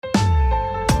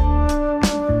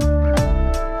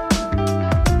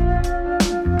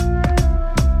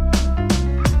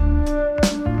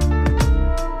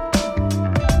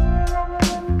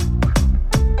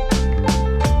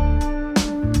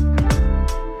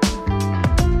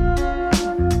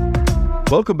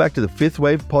Welcome back to the Fifth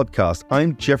Wave podcast.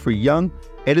 I'm Jeffrey Young,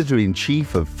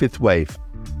 Editor-in-Chief of Fifth Wave.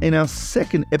 In our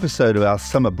second episode of our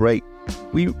summer break,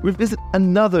 we revisit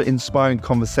another inspiring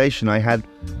conversation I had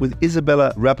with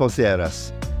Isabela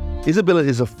Raposeiras. Isabela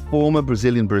is a former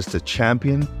Brazilian barista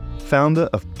champion, founder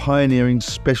of pioneering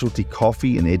specialty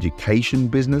coffee and education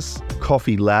business,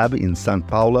 Coffee Lab in São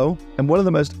Paulo, and one of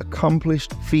the most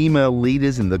accomplished female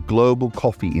leaders in the global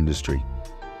coffee industry.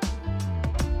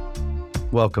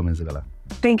 Welcome, Isabela.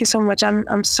 Thank you so much.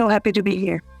 I'm so happy to be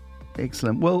here.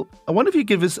 Excellent. Well, I wonder if you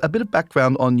give us a bit of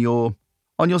background on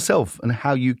yourself and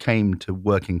how you came to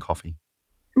work in coffee.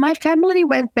 My family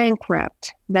went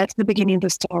bankrupt. That's the beginning of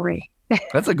the story.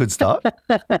 That's a good start.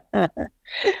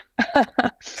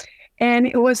 And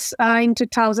it was in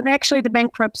 2000. Actually, the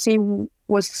bankruptcy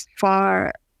was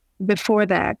far before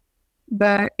that.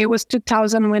 But it was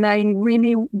 2000 when I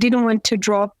really didn't want to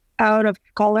drop out of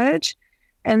college.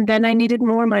 And then I needed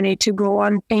more money to go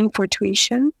on paying for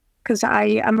tuition because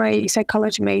I am a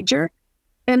psychology major.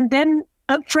 And then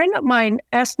a friend of mine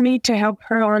asked me to help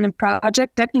her on a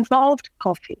project that involved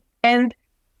coffee. And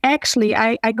actually,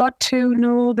 I got to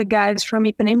know the guys from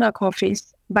Ipanema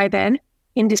Coffees by then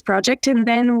in this project. And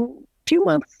then a few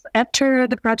months after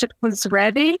the project was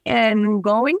ready and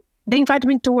going, they invited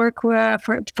me to work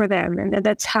for them. And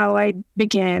that's how I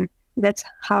began. That's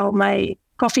how my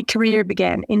coffee career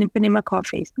began in Ipanema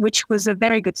Coffees, which was a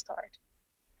very good start.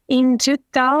 In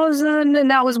 2000,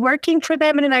 and I was working for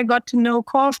them, and then I got to know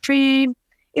coffee.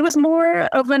 It was more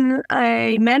of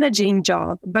a managing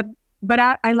job, but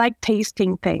I like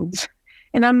tasting things,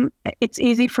 and it's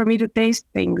easy for me to taste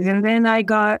things. And then I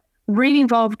got really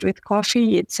involved with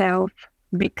coffee itself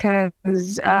because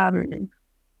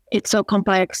it's so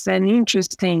complex and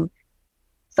interesting.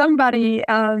 Somebody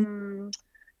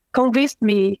convinced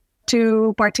me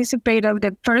to participate of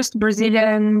the first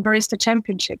Brazilian Barista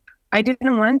Championship. I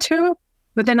didn't want to,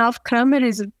 but then Alf Kramer,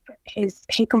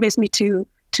 he convinced me to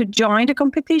join the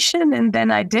competition, and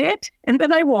then I did, and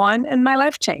then I won, and my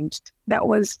life changed. That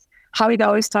was how it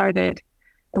always started.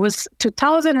 It was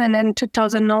 2000, and then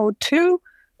 2002,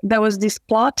 there was this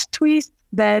plot twist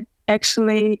that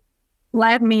actually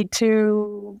led me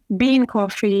to be in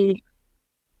coffee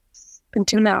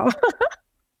until now.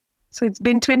 So it's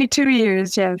been 22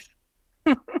 years, Jeff.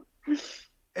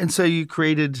 And so you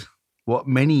created what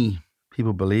many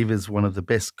people believe is one of the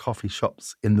best coffee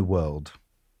shops in the world.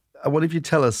 What if you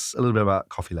tell us a little bit about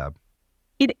Coffee Lab?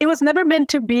 It was never meant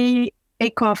to be a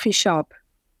coffee shop.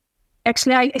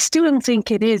 Actually, I still don't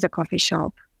think it is a coffee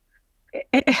shop.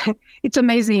 It's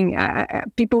amazing.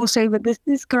 People say, but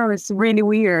this girl is really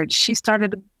weird. She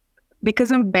started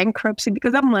because of bankruptcy,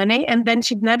 because of money, and then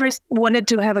she never wanted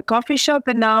to have a coffee shop,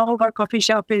 and now our coffee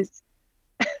shop is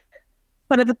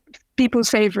one of the people's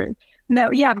favorite.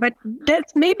 No, yeah, but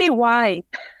that's maybe why.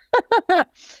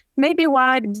 Maybe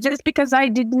why, just because I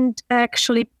didn't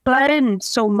actually plan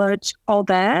so much all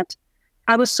that.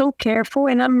 I was so careful,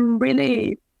 and I'm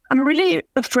really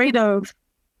afraid of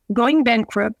going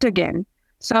bankrupt again.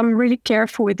 So I'm really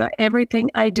careful with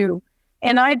everything I do.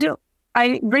 And I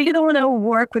really don't want to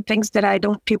work with things that I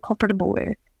don't feel comfortable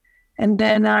with. And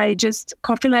then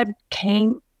Coffee Lab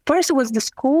came. First it was the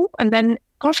school, and then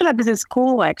Coffee Lab is a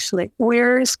school, actually.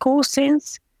 We're a school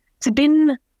since it's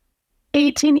been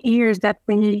 18 years that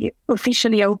we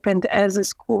officially opened as a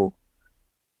school.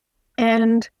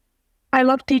 And I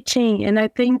love teaching, and I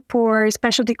think for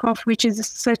specialty coffee, which is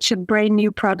such a brand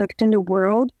new product in the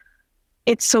world,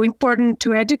 it's so important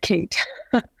to educate.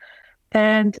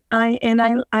 And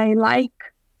I like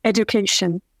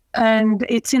education, and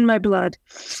it's in my blood.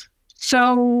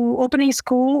 So opening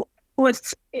school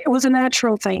was a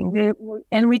natural thing,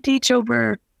 and we teach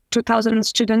over 2,000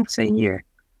 students a year.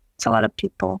 It's a lot of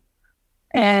people,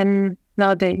 and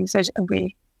nowadays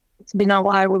it's been a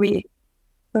while. We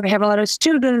have a lot of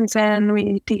students, and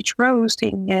we teach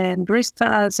roasting and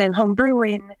baristas and home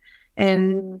brewing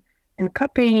and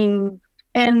cupping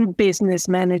and business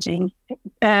managing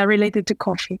related to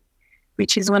coffee,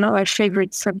 which is one of our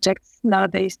favorite subjects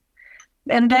nowadays.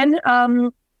 And then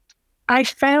I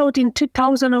felt in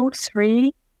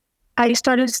 2003, I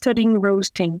started studying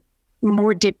roasting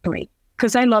more deeply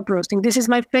because I love roasting. This is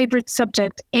my favorite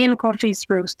subject in coffee, is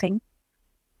roasting.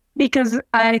 Because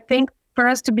I think for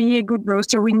us to be a good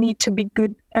roaster, we need to be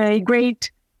a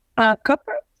great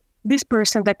cupper. This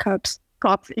person that cups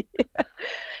coffee.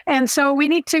 And so we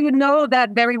need to know that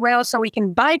very well so we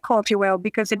can buy coffee well,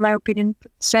 because in my opinion,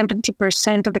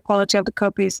 70% of the quality of the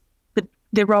cup is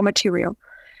the raw material.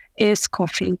 Is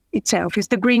coffee itself, is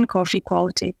the green coffee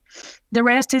quality. The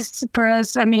rest is for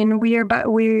us, I mean,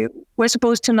 we're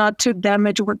supposed to not to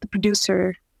damage what the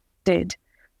producer did.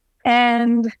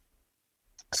 And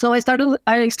so I started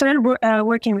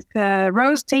working with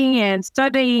roasting and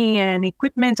studying and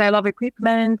equipment. I love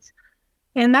equipment.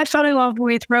 And I fell in love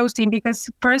with roasting because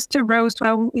first to roast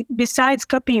well, besides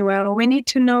cupping well, we need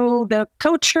to know the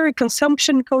culture,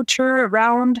 consumption culture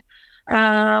around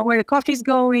where the coffee is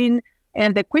going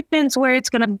and the equipment where it's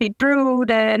going to be brewed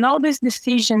and all these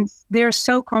decisions. They're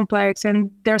so complex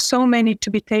and there's so many to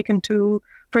be taken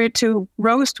for it to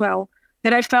roast well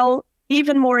that I fell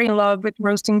even more in love with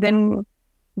roasting than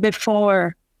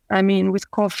before. I mean, with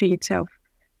coffee itself.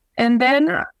 And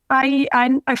then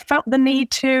I felt the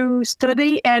need to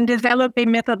study and develop a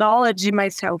methodology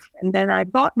myself. And then I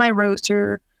bought my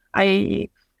roaster. I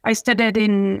studied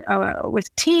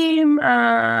with Tim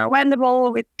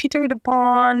Wendable, with Peter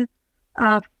DuPont,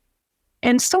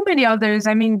 and so many others,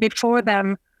 I mean, before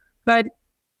them. But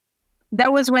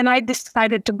that was when I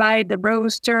decided to buy the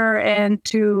roaster and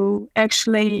to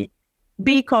actually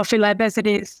be Coffee Lab as it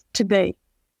is today.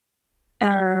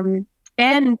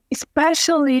 And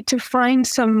especially to find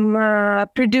some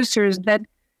producers that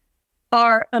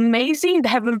are amazing, that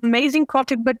have amazing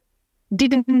coffee, but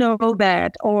didn't know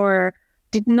that, or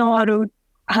didn't know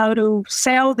how to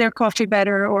sell their coffee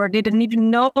better, or didn't even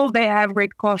know they have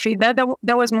great coffee. That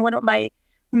was one of my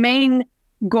main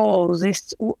goals.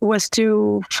 Was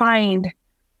to find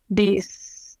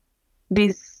these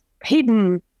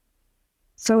hidden,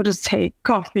 so to say,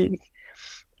 coffee,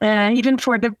 even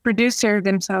for the producer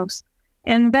themselves.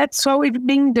 And that's what we've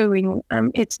been doing.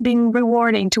 It's been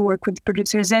rewarding to work with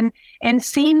producers and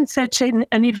seeing such an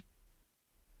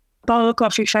Paulo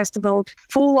Coffee Festival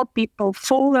full of people,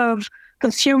 full of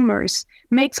consumers,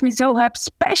 makes me so happy,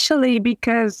 especially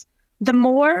because the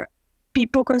more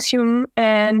people consume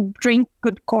and drink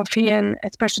good coffee, and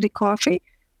especially coffee,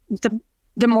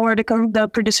 the more the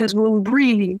producers will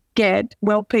really get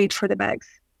well paid for the bags,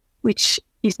 which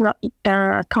is not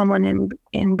common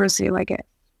in Brazil, I guess.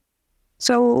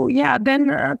 So yeah,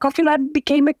 then Coffee Lab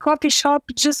became a coffee shop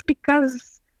just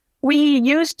because we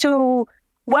used to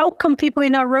welcome people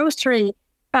in our roastery,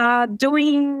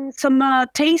 doing some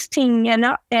tasting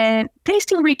and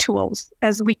tasting rituals,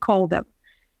 as we call them.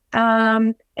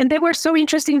 And they were so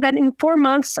interesting that in 4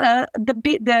 months,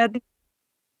 the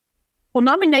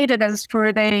nominated us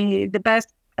for the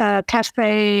best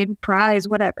cafe prize,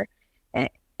 whatever.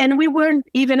 And we weren't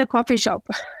even a coffee shop.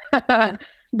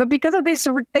 But because of these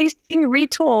tasting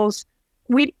rituals,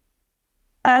 we,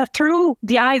 through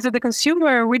the eyes of the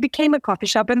consumer, we became a coffee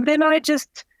shop. And then I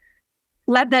just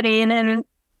let that in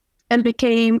and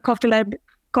became Coffee Lab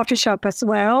coffee shop as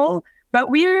well. But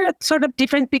we're sort of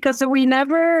different because we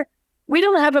don't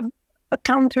have a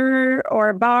counter or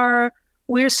a bar.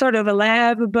 We're sort of a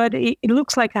lab, but it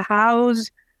looks like a house,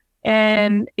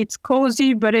 and it's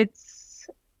cozy, but it's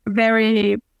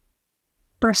very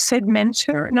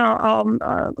procedimental. No,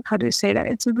 how do you say that?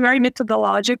 It's very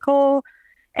methodological,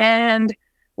 and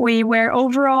we wear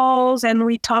overalls and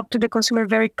we talk to the consumer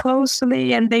very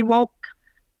closely, and they walk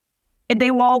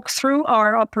through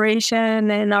our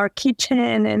operation and our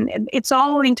kitchen, and it's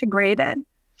all integrated.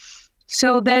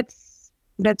 So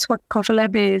that's what Coffee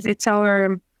Lab is. It's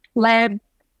our lab,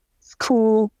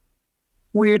 school,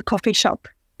 weird coffee shop.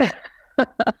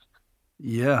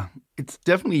 Yeah, it's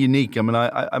definitely unique. I mean,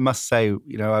 I must say,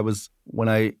 when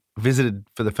I visited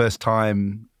for the first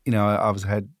time, I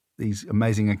had these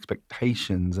amazing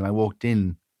expectations, and I walked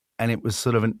in, and it was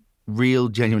sort of a real,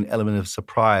 genuine element of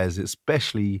surprise,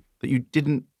 especially that you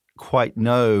didn't quite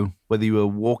know whether you were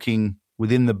walking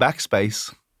within the back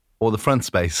space or the front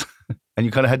space. And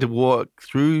you kind of had to walk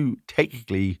through,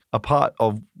 technically, a part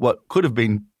of what could have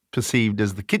been perceived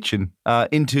as the kitchen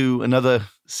into another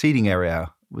seating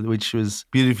area, which was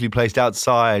beautifully placed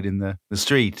outside in the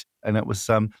street. And it was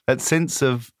that sense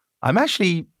of, I'm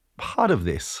actually part of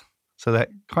this. So that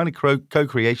kind of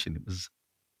co-creation, it was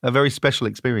a very special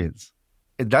experience.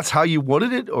 That's how you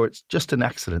wanted it, or it's just an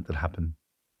accident that happened?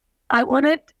 I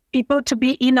wanted people to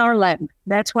be in our lab.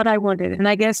 That's what I wanted. And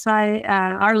I guess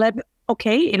our lab,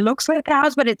 okay, it looks like a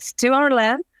house, but it's still our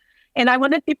lab. And I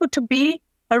wanted people to be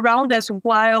around us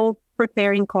while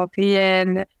preparing coffee.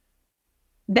 And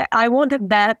I wanted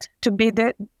that to be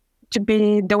the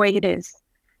way it is.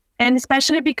 And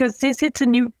especially because since it's a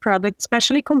new product,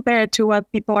 especially compared to what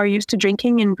people are used to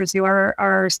drinking in Brazil,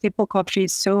 our staple coffee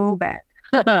is so bad.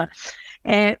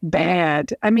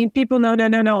 Bad. I mean, people,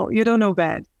 no, you don't know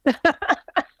bad.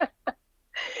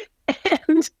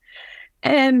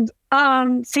 and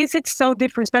since it's so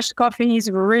different, special coffee is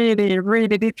really,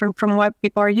 really different from what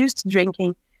people are used to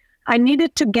drinking. I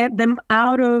needed to get them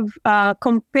out of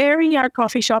comparing our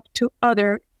coffee shop to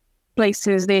other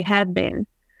places they had been.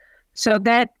 So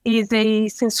that is a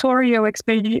sensorial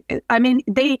experience. I mean,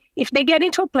 if they get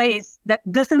into a place that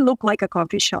doesn't look like a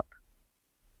coffee shop,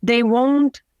 they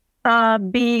won't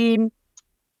be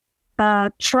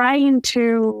trying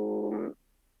to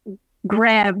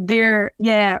grab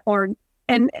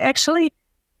and actually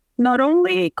not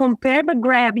only compare but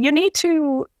grab. You need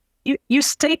to you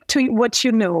stick to what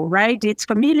you know, right? It's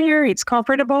familiar, it's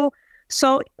comfortable.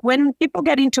 So when people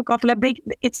get into coffee lab,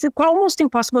 it's almost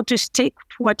impossible to stick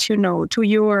to what you know, to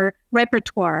your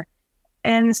repertoire.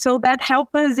 And so that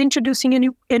helps us introducing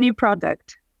a new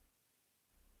product.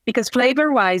 Because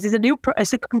flavor-wise,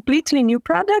 it's a completely new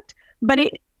product, but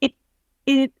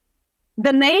the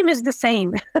name is the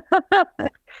same,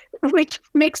 which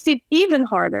makes it even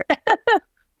harder.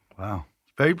 Wow,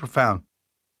 very profound.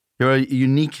 You're a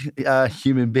unique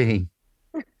human being.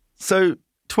 So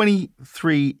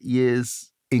 23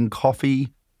 years in coffee.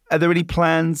 Are there any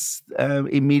plans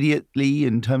immediately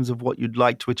in terms of what you'd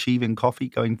like to achieve in coffee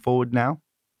going forward now?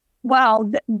 Well,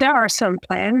 there are some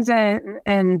plans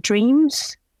and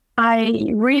dreams.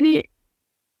 I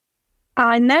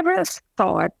never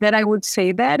thought that I would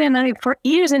say that. And for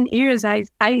years and years,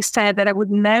 I said that I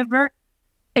would never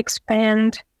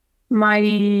expand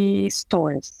my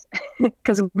stores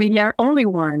because we are only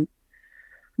one.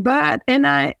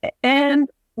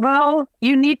 Well,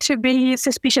 you need to be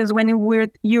suspicious when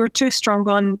you're too strong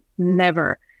on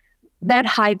never. That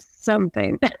hides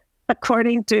something,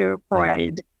 according to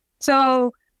Freud.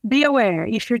 So be aware.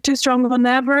 If you're too strong on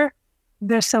never,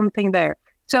 there's something there.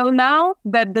 So now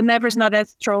that the never is not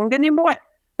as strong anymore,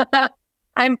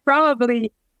 I'm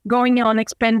probably going on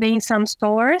expanding some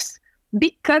stores,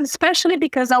 especially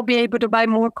because I'll be able to buy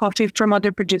more coffee from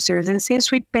other producers. And since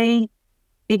we pay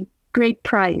a great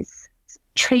price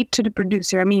straight to the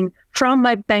producer, I mean, from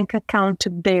my bank account to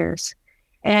theirs.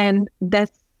 And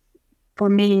that's, for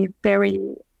me, very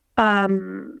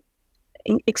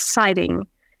exciting.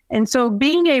 And so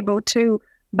being able to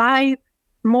buy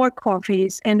more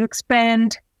coffees and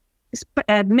expand,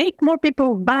 make more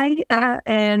people buy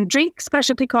and drink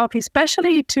specialty coffee,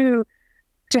 especially to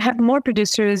have more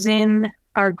producers in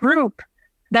our group,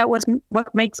 that was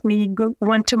what makes me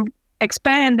want to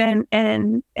expand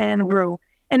and grow.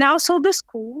 And also the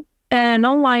school and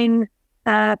online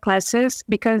classes,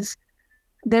 because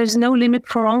there's no limit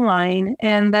for online.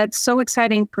 And that's so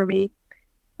exciting for me.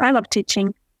 I love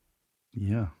teaching.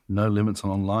 Yeah, no limits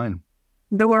on online.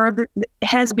 The world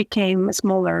has become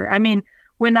smaller. I mean,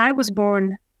 when I was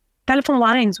born, telephone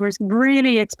lines were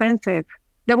really expensive.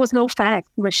 There was no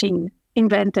fax machine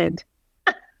invented.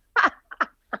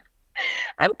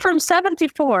 I'm from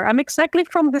 1974. I'm exactly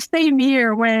from the same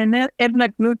year when Edna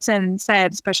Knudsen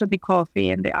said specialty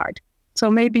coffee and the art. So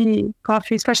maybe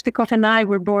specialty coffee and I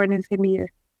were born in the same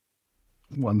year.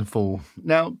 Wonderful.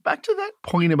 Now, back to that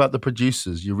point about the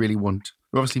producers you're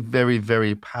obviously very,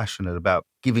 very passionate about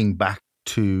giving back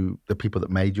to the people that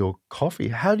made your coffee.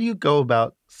 How do you go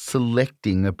about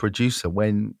selecting a producer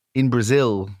when in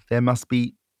Brazil there must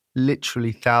be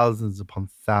literally thousands upon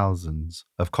thousands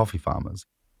of coffee farmers?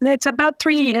 It's about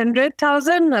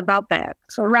 300,000, about that.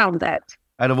 So around that.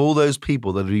 Out of all those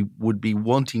people that would be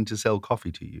wanting to sell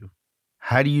coffee to you,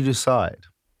 how do you decide?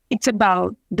 It's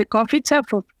about the coffee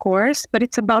itself, of course, but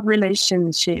it's about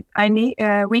relationship.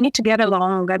 We need to get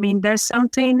along. I mean, there's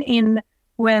something in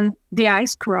when the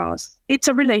eyes cross. It's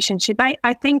a relationship.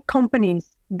 I think companies,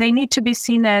 they need to be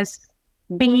seen as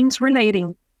beings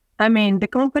relating. I mean, the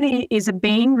company is a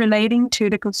being relating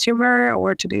to the consumer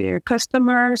or to their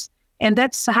customers. And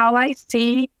that's how I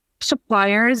see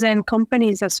suppliers and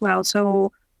companies as well.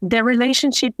 So the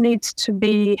relationship needs to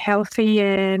be healthy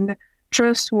and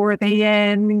trustworthy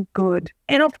and good.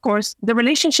 And of course, the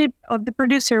relationship of the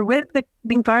producer with the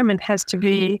environment has to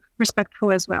be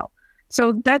respectful as well.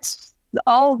 So that's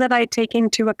all that I take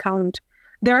into account.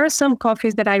 There are some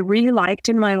coffees that I really liked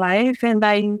in my life, and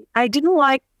I didn't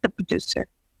like the producer,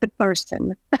 the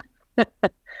person.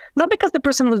 Not because the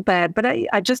person was bad, but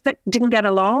I just didn't get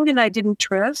along and I didn't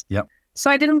trust. Yep. So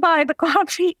I didn't buy the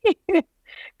coffee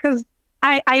because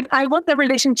I want the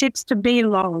relationships to be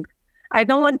long. I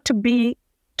don't want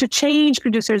to change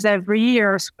producers every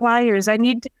year or suppliers.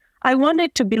 I want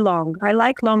it to be long. I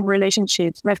like long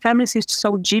relationships. My family is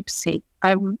so gypsy.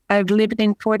 I've lived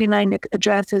in 49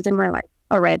 addresses in my life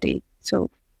already. So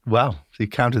wow, you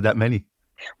counted that many.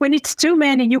 When it's too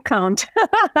many, you count.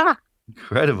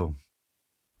 Incredible.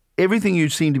 Everything you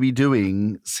seem to be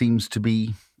doing seems to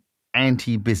be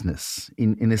anti-business.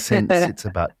 In a sense, it's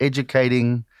about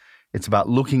educating. It's about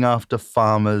looking after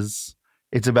farmers.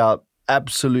 It's about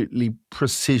absolutely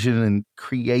precision and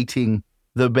creating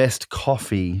the best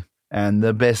coffee. and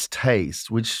the best taste,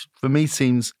 which for me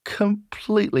seems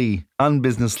completely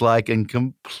unbusinesslike and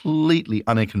completely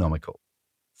uneconomical.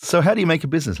 So how do you make a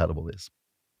business out of all this?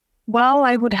 Well,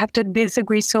 I would have to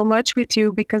disagree so much with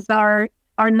you because our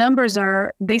numbers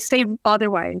they say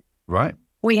otherwise. Right.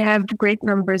 We have great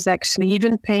numbers, actually,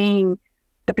 even paying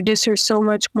the producers so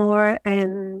much more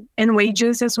and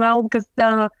wages as well, because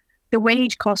the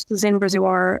wage costs in Brazil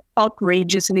are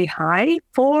outrageously high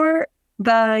for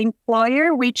the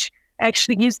employer, which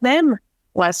actually gives them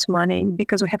less money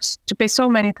because we have to pay so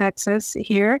many taxes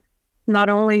here, not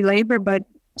only labor, but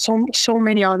so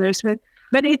many others.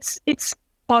 But it's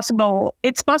possible.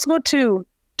 It's possible to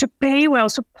pay well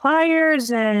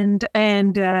suppliers and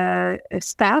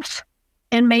staff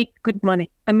and make good money.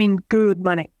 I mean, good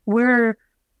money. We're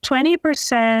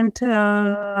 20%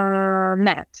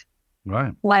 net.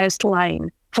 Right. Last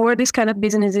line. For this kind of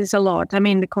business is a lot. I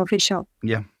mean, the coffee shop.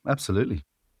 Yeah, absolutely.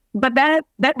 But that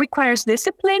requires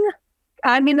discipline.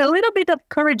 I mean, a little bit of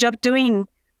courage of doing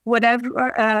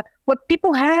whatever, what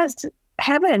people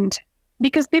haven't.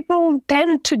 Because people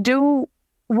tend to do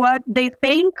what they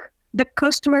think the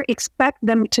customer expect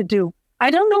them to do. I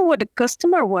don't know what the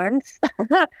customer wants.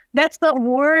 That's the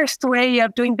worst way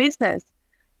of doing business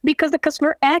because the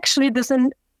customer actually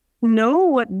doesn't know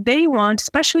what they want,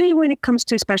 especially when it comes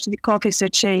to specialty coffee,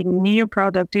 such a new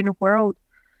product in the world.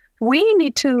 We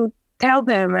need to tell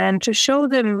them and to show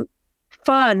them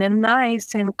fun and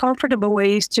nice and comfortable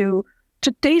ways to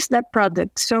taste that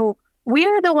product. So we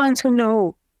are the ones who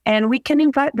know, and we can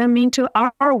invite them into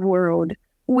our world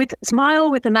with a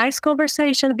smile, with a nice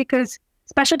conversation, because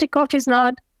specialty coffee is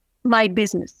not my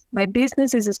business. My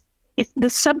business is it's the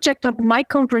subject of my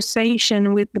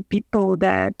conversation with the people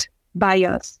that buy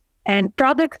us. And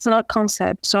product is not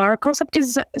concept. So our concept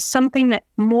is something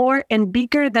more and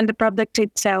bigger than the product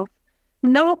itself.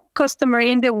 No customer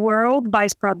in the world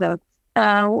buys products.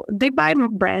 They buy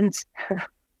brands.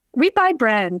 We buy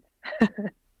brands.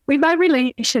 We buy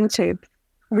relationships.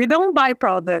 We don't buy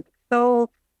products. So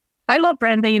I love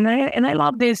branding and I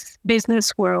love this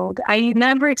business world. I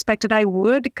never expected I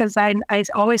would because I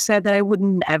always said that I would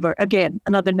never, again,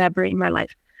 another never in my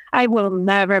life. I will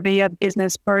never be a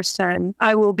business person.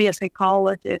 I will be a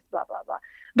psychologist, blah, blah, blah.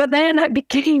 But then I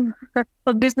became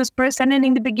a business person. And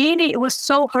in the beginning, it was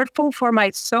so hurtful for my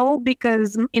soul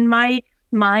because in my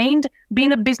mind,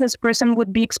 being a business person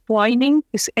would be exploiting.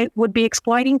 It would be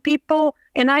exploiting people.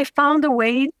 And I found a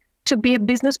way to be a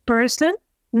business person,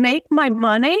 make my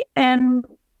money, and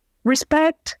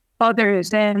respect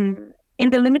others. And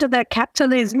in the limit of that,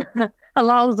 capitalism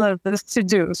allows us to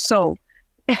do. So,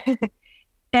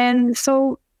 and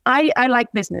so I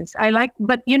like business.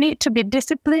 But you need to be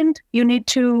disciplined. You need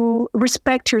to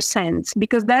respect your cents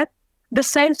because the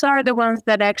cents are the ones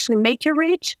that actually make you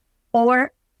rich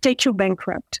or take you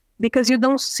bankrupt because you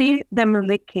don't see them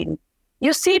leaking.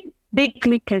 You see big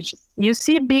leakages. You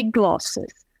see big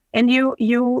losses, and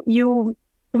you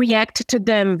react to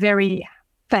them very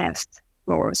fast,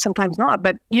 or sometimes not,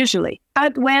 but usually.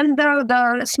 But when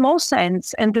the small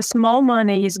cents and the small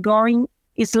money is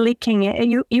leaking,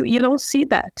 you don't see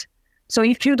that. So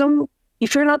if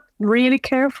you're not really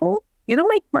careful, you don't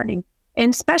make money.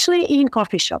 And especially in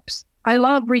coffee shops. I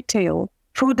love retail,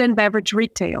 food and beverage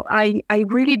retail. I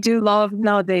really do love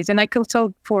nowadays, and I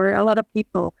consult for a lot of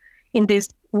people in this.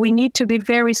 We need to be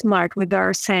very smart with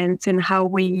our cents and how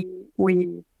we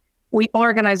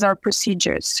organize our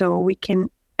procedures so we can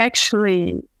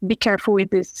actually be careful with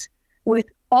this, with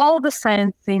all the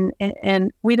cents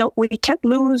and we can't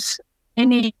lose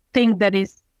anything that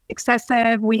is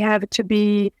excessive. We have to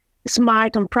be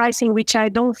smart on pricing, which I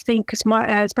don't think smart,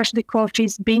 especially coffee,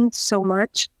 is being so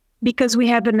much because we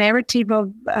have a narrative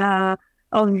of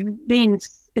being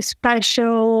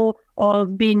special,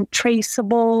 of being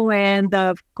traceable, and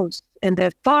of course, and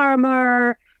the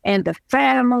farmer and the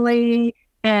family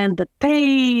and the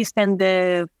taste and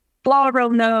the floral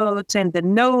notes and the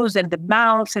nose and the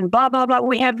mouth and blah, blah, blah.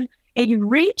 We have a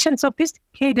rich and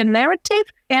sophisticated narrative,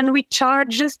 and we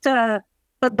charge just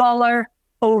 $1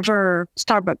 over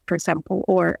Starbucks, for example,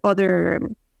 or other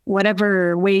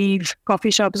whatever wave coffee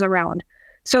shops around.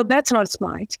 So that's not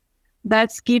smart.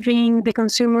 That's giving the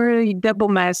consumer a double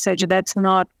message. That's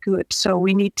not good. So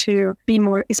we need to be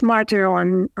more smarter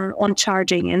on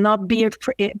charging and not be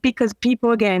afraid, because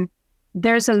people, again,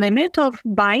 there's a limit of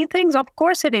buying things. Of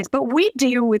course it is. But we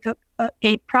deal with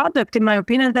a product, in my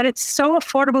opinion, that it's so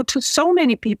affordable to so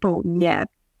many people yet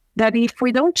that if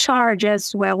we don't charge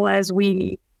as well as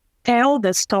we tell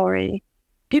the story,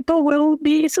 people will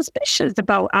be suspicious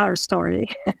about our story.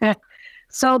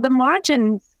 So the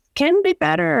margins can be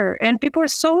better. And people are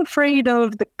so afraid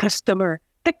of the customer.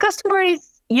 The customer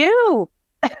you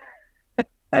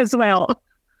as well.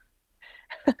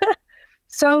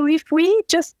 So if we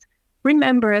just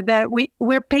remember that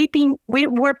we're people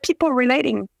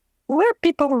relating. We're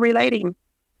people relating.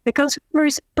 The consumer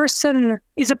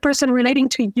is a person relating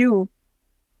to you.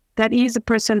 That is a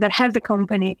person that has the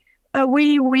company.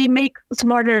 We make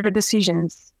smarter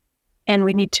decisions, and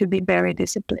we need to be very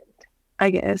disciplined,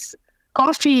 I guess.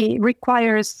 Coffee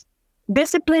requires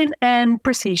discipline and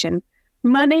precision.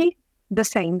 Money, the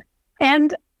same.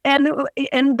 And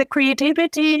the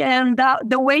creativity and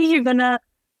the way you're gonna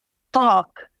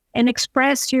talk and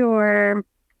express your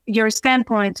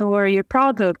standpoints or your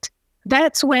product,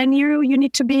 that's when you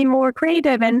need to be more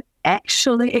creative and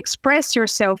actually express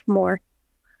yourself more.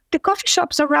 The coffee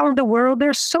shops around the world,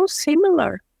 they're so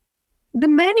similar. The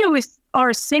menus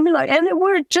are similar, and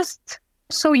we're just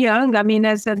so young,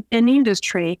 as an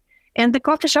industry, and the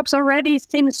coffee shops already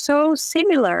seem so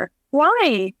similar.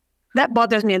 Why? That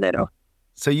bothers me a little.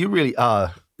 So you really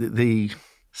are the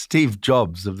Steve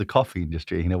Jobs of the coffee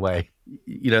industry in a way.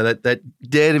 That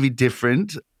dare to be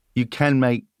different. You can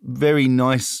make very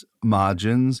nice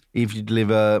margins if you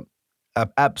deliver an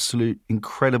absolute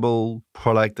incredible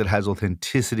product that has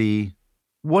authenticity.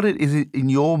 What is it in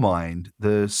your mind,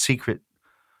 the secret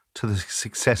to the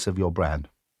success of your brand?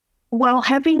 Well,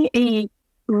 having a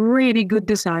really good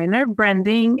designer,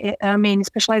 branding,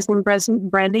 specialized in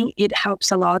branding, it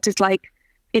helps a lot. It's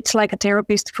like a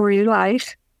therapist for your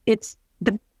life. It's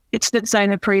the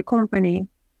designer for your company,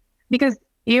 because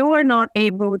you are not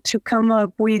able to come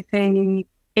up with a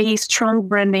strong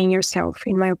branding yourself,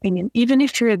 in my opinion. Even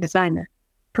if you're a designer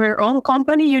for your own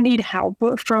company, you need help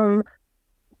from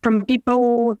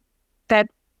people that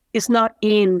is not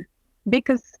in,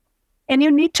 and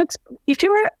you need to, if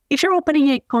you're opening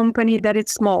a company that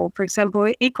is small, for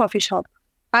example, a coffee shop,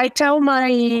 I tell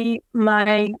my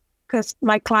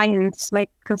clients, my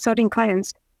consulting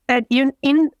clients, that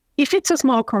if it's a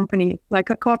small company, like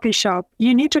a coffee shop,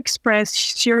 you need to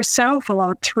express yourself a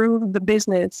lot through the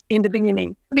business in the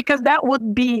beginning, because that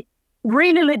would be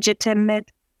really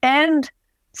legitimate and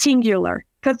singular,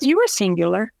 because you are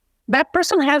singular. That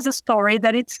person has a story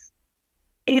that it's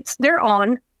their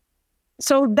own.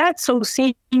 So that's so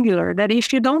singular that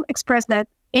if you don't express that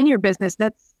in your business,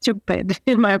 that's stupid,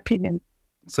 in my opinion.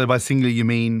 So by singular, you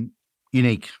mean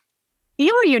unique?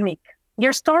 You're unique.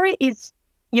 Your story is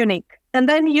unique. And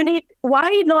then why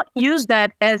not use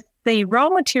that as the raw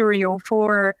material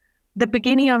for the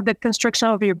beginning of the construction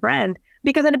of your brand?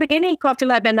 Because in the beginning, Coffee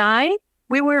Lab and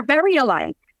we were very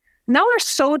alike. Now we're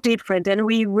so different, and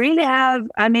we really have,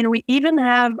 we even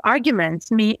have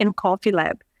arguments, me and Coffee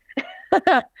Lab,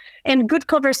 and good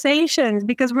conversations,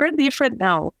 because we're different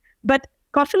now. But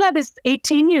Coffee Lab is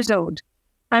 18 years old.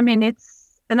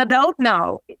 It's an adult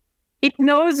now. It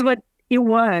knows what it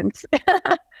wants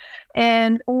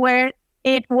and where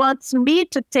it wants me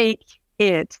to take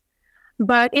it.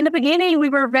 But in the beginning, we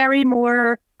were very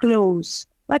more close,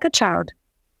 like a child.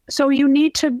 So you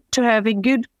need to have a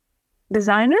good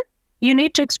designer. You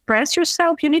need to express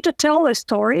yourself. You need to tell a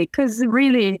story, because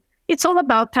really, it's all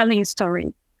about telling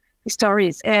stories.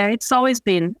 It's always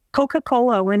been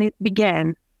Coca-Cola when it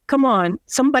began. Come on,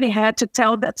 somebody had to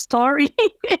tell that story.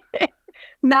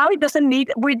 Now we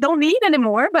don't need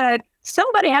anymore, but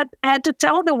somebody had to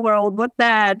tell the world what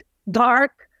that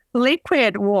dark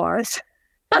liquid was.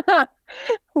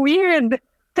 Weird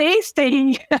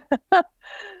tasting.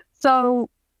 So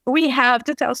we have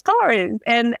to tell stories,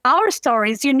 and our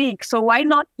story is unique. So why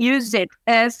not use it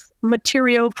as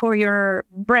material for your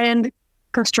brand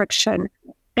construction?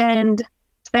 And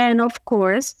of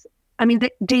course,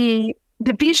 the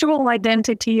visual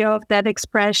identity of that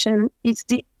expression is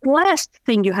the last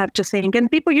thing you have to think. And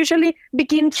people usually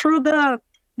begin through the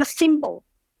symbol,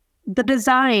 the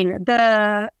design,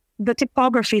 the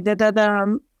typography,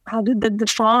 the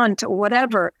font or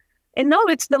whatever. And no,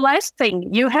 it's the last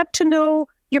thing. You have to know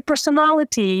your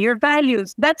personality, your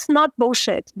values. That's not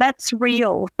bullshit. That's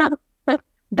real.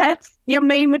 That's your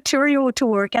main material to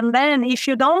work. And then if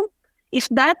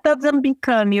that doesn't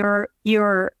become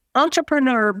your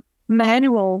entrepreneur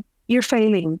manual, you're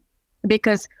failing.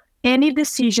 Because any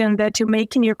decision that you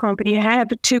make in your company, you have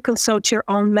to consult your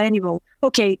own manual.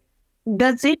 Okay,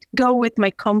 does it go with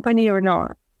my company or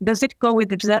not? Does it go with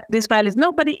these values?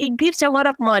 No, but it gives you a lot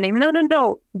of money.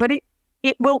 No. But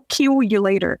it will kill you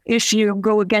later if you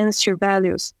go against your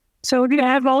values. So you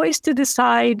have always to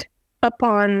decide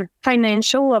upon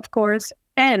financial, of course,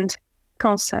 and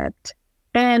concept,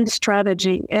 and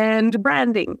strategy, and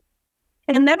branding.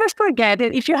 And never forget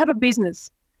that if you have a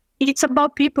business, it's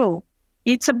about people.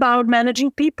 It's about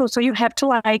managing people. So you have to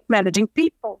like managing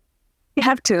people. You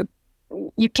have to.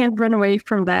 you can't run away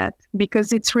from that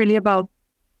because it's really about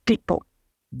people.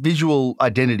 Visual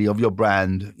identity of your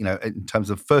brand, in terms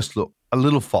of first look, a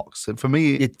little fox. And for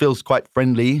me, it feels quite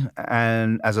friendly.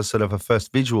 And as a sort of a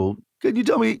first visual, can you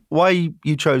tell me why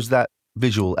you chose that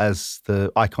visual as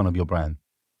the icon of your brand?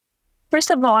 First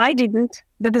of all, I didn't.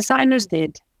 The designers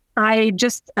did. I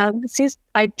just, since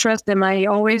I trust them, I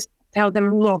always tell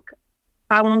them, look,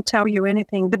 I won't tell you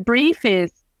anything. The brief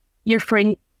is you're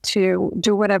free to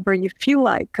do whatever you feel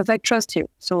like because I trust you.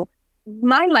 So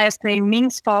my last name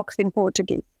means fox in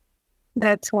Portuguese.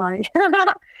 That's why.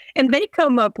 And they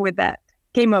came up with that,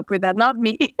 not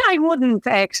me. I wouldn't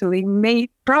actually,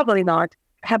 probably not,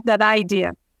 have that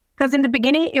idea. Because in the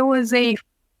beginning, it was a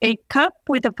cup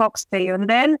with a foxtail. And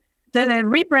then the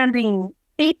rebranding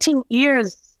 18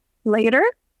 years later,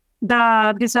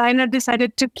 the designer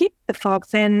decided to keep the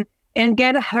fox and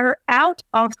get her out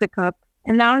of the cup.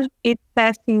 And now it's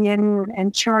sassy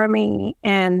and charming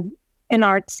and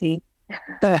artsy.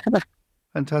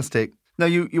 Fantastic. Now,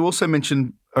 you also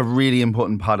mentioned a really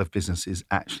important part of business is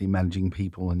actually managing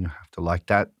people, and you have to like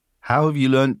that. How have you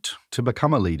learned to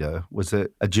become a leader? Was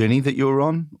it a journey that you were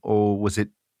on, or was it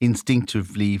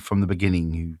instinctively from the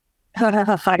beginning?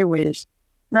 I wish.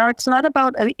 No, it's not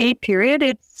about a period.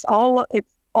 It's all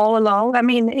along. I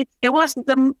mean, it was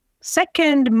the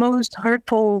second most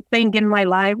hurtful thing in my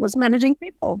life was managing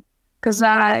people, because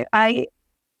I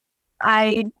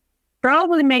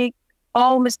probably make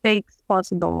all mistakes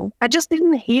possible. I just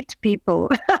didn't hit people.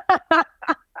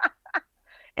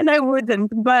 And I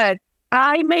wouldn't, but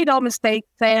I made all mistakes,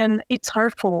 and it's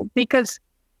hurtful because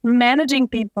managing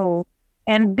people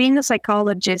and being a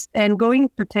psychologist and going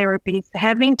to therapy,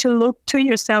 having to look to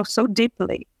yourself so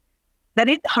deeply that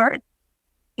it hurts.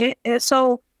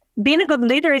 So being a good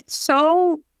leader, it's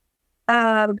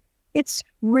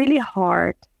really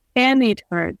hard and it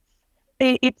hurts.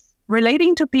 It's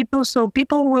relating to people, so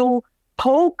people will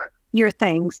poke your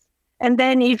things, and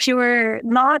then if you're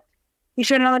not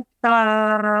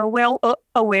well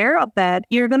aware of that,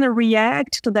 you're going to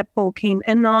react to that poking,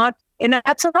 and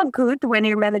that's not good. When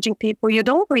you're managing people, you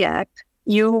don't react.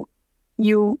 You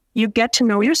get to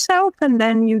know yourself, and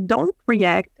then you don't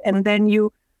react, and then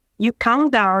you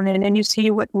calm down, and then you see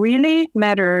what really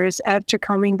matters after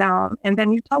calming down, and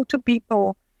then you talk to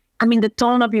people. I mean, the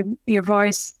tone of your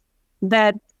voice,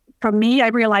 that for me, I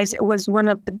realized it was one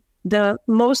of the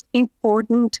most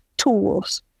important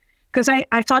tools, because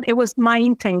I thought it was my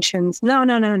intentions. No.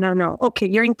 Okay,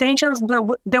 your intentions,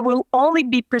 they will only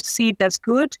be perceived as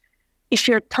good if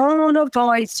your tone of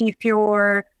voice, if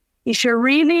you're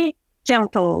really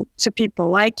gentle to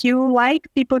people, like you like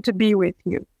people to be with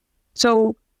you.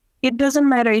 So it doesn't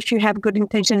matter if you have good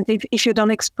intentions if you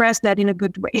don't express that in a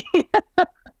good way.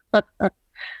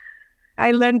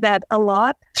 I learned that a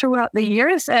lot throughout the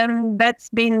years, and that's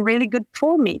been really good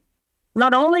for me.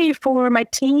 Not only for my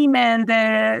team and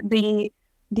the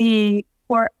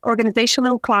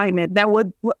organizational climate, that what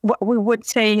we would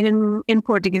say in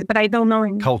Portuguese, but I don't know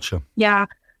in culture. Yeah,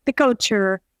 the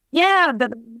culture. Yeah,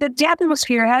 the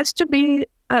atmosphere has to be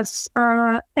as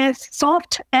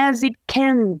soft as it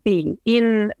can be.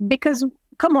 Because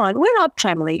come on, we're not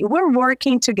family. We're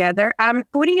working together. I'm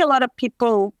putting a lot of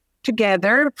people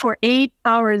together for 8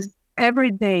 hours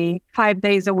every day, 5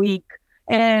 days a week,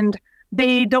 and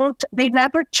they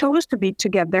never chose to be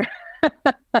together.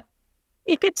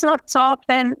 If it's not soft,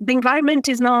 then the environment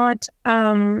is not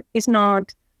nice.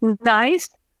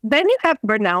 Then you have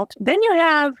burnout. Then you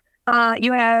have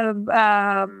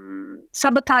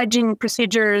sabotaging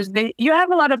procedures. You have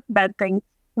a lot of bad things.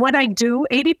 What I do,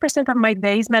 80% of my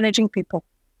day is managing people.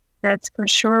 That's for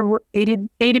sure.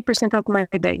 80% of my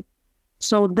day.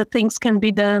 So the things can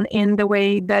be done in the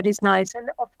way that is nice, and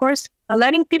of course,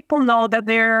 letting people know that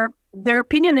their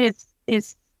opinion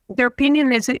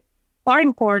are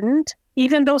important,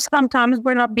 even though sometimes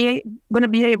we're not going to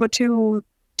be able to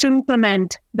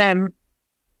implement them.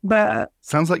 But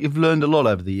sounds like you've learned a lot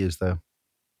over the years, though.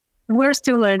 We're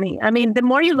still learning. I mean, the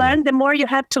more you learn, the more you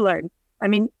have to learn. I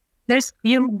mean,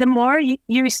 the more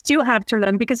you still have to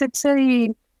learn, because it's a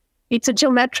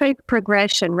geometric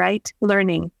progression, right?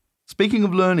 Learning. Speaking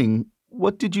of learning,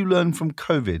 what did you learn from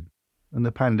COVID and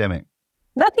the pandemic?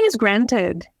 Nothing is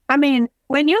granted. I mean,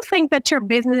 when you think that your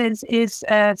business is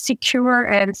secure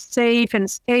and safe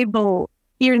and stable,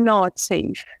 you're not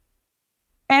safe.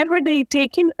 Every day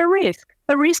taking a risk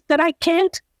that I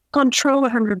can't control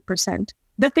 100%.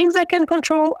 The things I can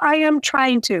control, I am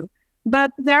trying to.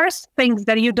 But there's things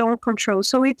that you don't control.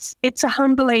 So it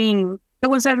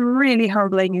was a really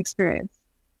humbling experience.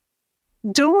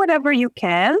 Do whatever you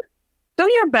can. Do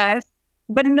your best,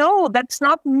 but no, that's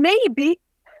not maybe.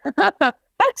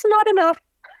 that's not enough.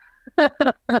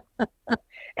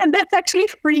 And that's actually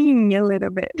freeing a little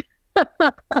bit.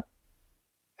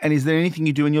 And is there anything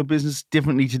you do in your business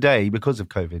differently today because of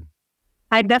COVID?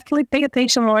 I definitely pay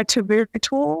attention more to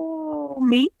virtual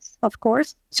meets, of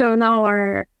course. So now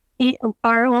our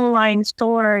online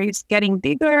store is getting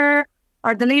bigger.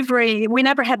 Our delivery, we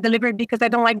never had delivery because I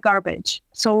don't like garbage.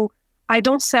 So I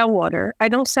don't sell water. I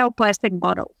don't sell plastic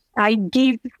bottles. I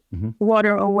give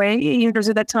water away. In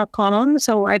Brazil, that's not common.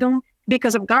 So I don't,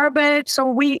 because of garbage. So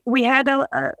we had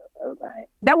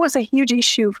that was a huge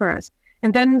issue for us.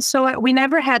 And then, so we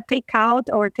never had takeout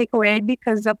or takeaway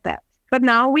because of that. But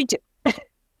now we do.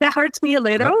 That hurts me a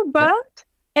little. But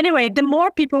anyway, the more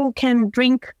people can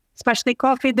drink, especially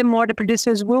coffee, the more the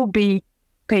producers will be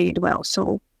paid well.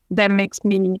 So that makes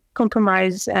me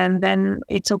compromise, and then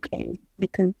it's okay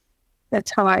because that's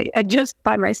how I adjust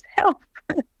by myself.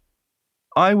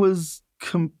 I was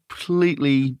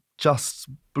completely just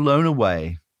blown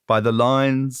away by the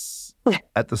lines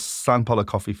at the São Paulo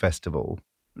Coffee Festival.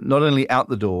 Not only out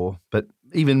the door, but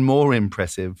even more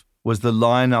impressive was the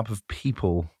lineup of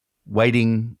people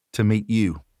waiting to meet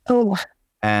you. Oh.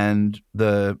 And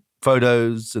the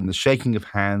photos and the shaking of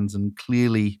hands. And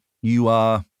clearly you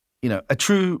are, a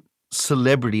true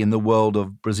celebrity in the world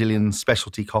of Brazilian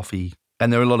specialty coffee.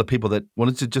 And there are a lot of people that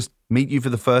wanted to just meet you for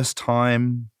the first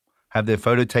time, have their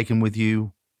photo taken with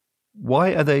you.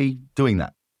 Why are they doing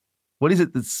that? What is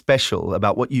it that's special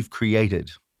about what you've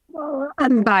created? Well,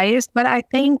 I'm biased, but I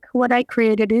think what I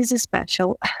created is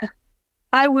special.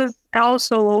 I was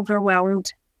also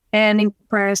overwhelmed and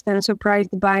impressed and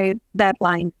surprised by that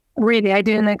line. Really, I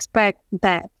didn't expect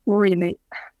that, really.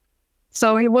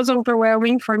 So it was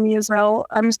overwhelming for me as well.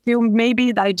 I'm still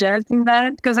maybe digesting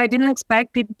that because I didn't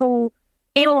expect people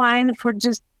in line for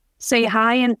just say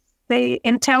hi and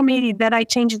tell me that I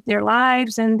changed their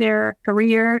lives and their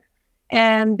career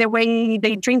and the way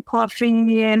they drink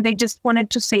coffee, and they just wanted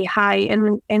to say hi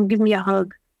and give me a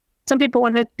hug. Some people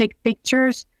wanted to take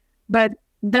pictures, but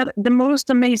the most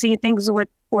amazing things were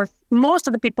most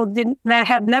of the people that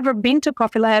have never been to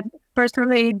Coffee Lab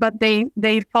personally, but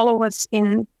they follow us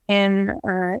in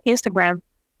Instagram.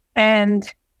 And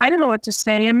I don't know what to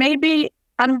say. And maybe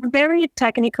I'm very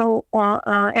technical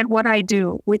at what I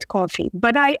do with coffee,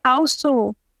 but I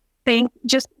also think,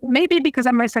 just maybe because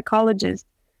I'm a psychologist,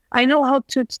 I know how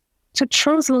to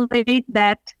translate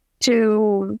that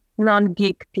to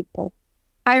non-geek people.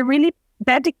 I really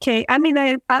dedicate. I mean,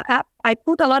 I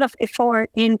put a lot of effort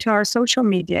into our social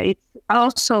media. It's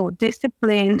also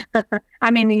discipline.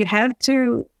 I mean, you have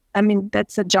to. I mean,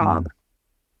 that's a job.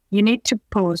 You need to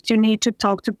post. You need to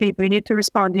talk to people. You need to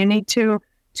respond. You need to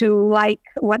like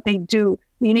what they do.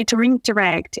 You need to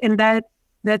interact, and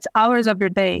that's hours of your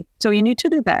day. So you need to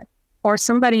do that, or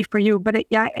somebody for you. But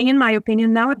yeah, in my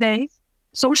opinion, nowadays,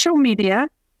 social media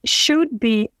should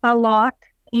be a lot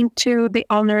into the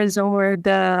owners or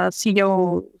the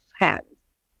CEO's hands.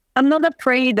 I'm not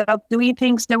afraid of doing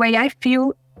things the way I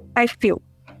feel.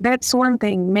 That's one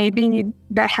thing. Maybe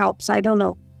that helps. I don't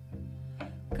know.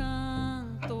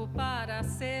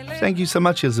 Thank you so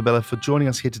much, Isabela, for joining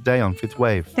us here today on Fifth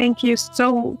Wave. Thank you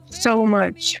so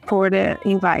much for the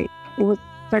invite. It was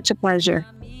such a pleasure.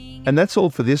 And that's all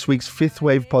for this week's Fifth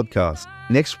Wave podcast.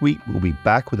 Next week, we'll be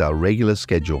back with our regular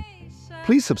schedule.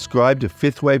 Please subscribe to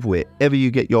Fifth Wave wherever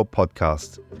you get your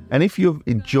podcasts. And if you've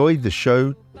enjoyed the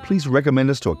show, please recommend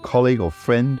us to a colleague or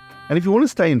friend. And if you want to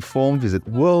stay informed, visit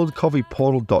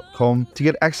worldcoffeeportal.com to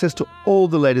get access to all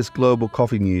the latest global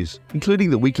coffee news, including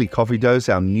the weekly Coffee Dose,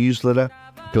 our newsletter,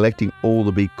 collecting all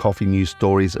the big coffee news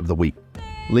stories of the week.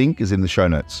 Link is in the show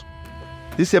notes.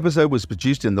 This episode was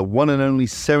produced in the one and only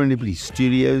Serendipity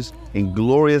Studios in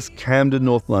glorious Camden,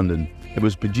 North London. It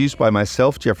was produced by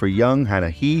myself, Jeffrey Young, Hannah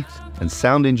Heath, and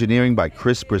sound engineering by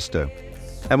Chris Bristow.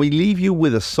 And we leave you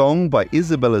with a song by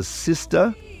Isabela's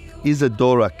sister,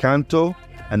 Isadora Canto,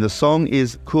 and the song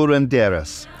is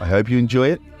Curandeiras. I hope you enjoy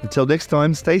it. Until next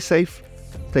time, stay safe,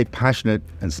 stay passionate,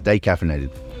 and stay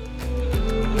caffeinated.